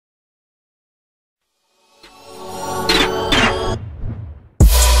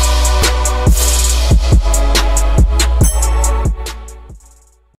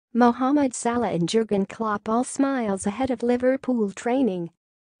Mohamed Salah and Jurgen Klopp all smiles ahead of Liverpool training.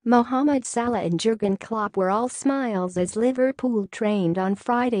 Mohamed Salah and Jurgen Klopp were all smiles as Liverpool trained on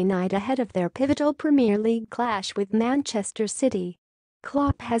Friday night ahead of their pivotal Premier League clash with Manchester City.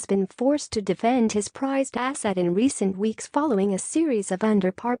 Klopp has been forced to defend his prized asset in recent weeks following a series of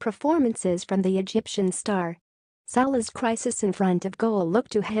under-par performances from the Egyptian star. Salah's crisis in front of goal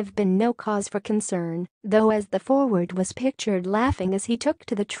looked to have been no cause for concern, though, as the forward was pictured laughing as he took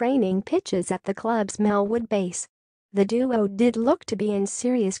to the training pitches at the club's Melwood base. The duo did look to be in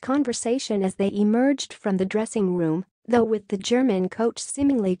serious conversation as they emerged from the dressing room, though with the German coach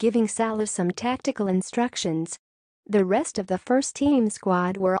seemingly giving Salah some tactical instructions. The rest of the first-team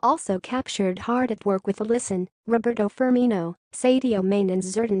squad were also captured hard at work with Alisson, Roberto Firmino, Sadio Mane and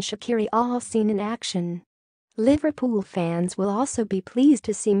Xherdan Shaqiri all seen in action. Liverpool fans will also be pleased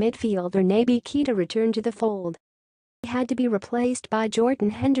to see midfielder Naby Keita return to the fold. He had to be replaced by Jordan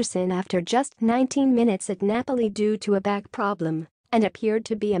Henderson after just 19 minutes at Napoli due to a back problem, and appeared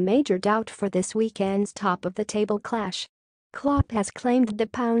to be a major doubt for this weekend's top-of-the-table clash. Klopp has claimed the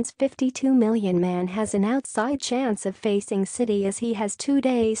 £52 million man has an outside chance of facing City as he has 2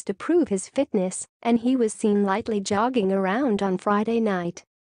 days to prove his fitness, and he was seen lightly jogging around on Friday night.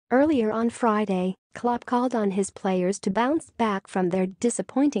 Earlier on Friday, Klopp called on his players to bounce back from their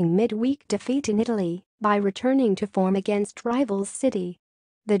disappointing midweek defeat in Italy by returning to form against rivals City.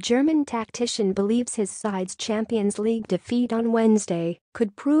 The German tactician believes his side's Champions League defeat on Wednesday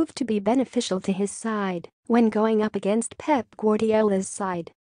could prove to be beneficial to his side when going up against Pep Guardiola's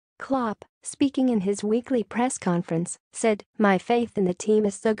side. Klopp, speaking in his weekly press conference, said, "My faith in the team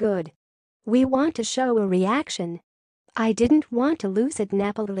is so good. We want to show a reaction. I didn't want to lose at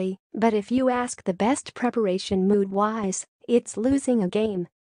Napoli, but if you ask the best preparation mood-wise, it's losing a game.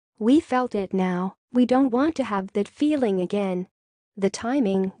 We felt it now, we don't want to have that feeling again. The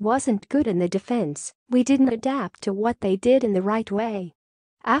timing wasn't good in the defense, we didn't adapt to what they did in the right way.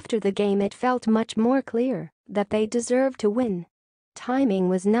 After the game it felt much more clear that they deserved to win. Timing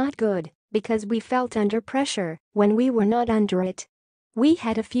was not good because we felt under pressure when we were not under it. We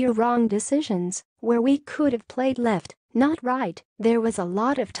had a few wrong decisions where we could have played left, not right. There was a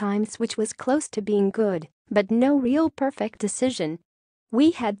lot of times which was close to being good, but no real perfect decision.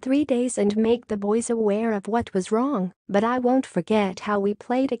 We had 3 days and make the boys aware of what was wrong, but I won't forget how we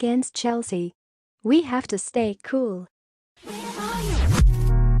played against Chelsea. We have to stay cool."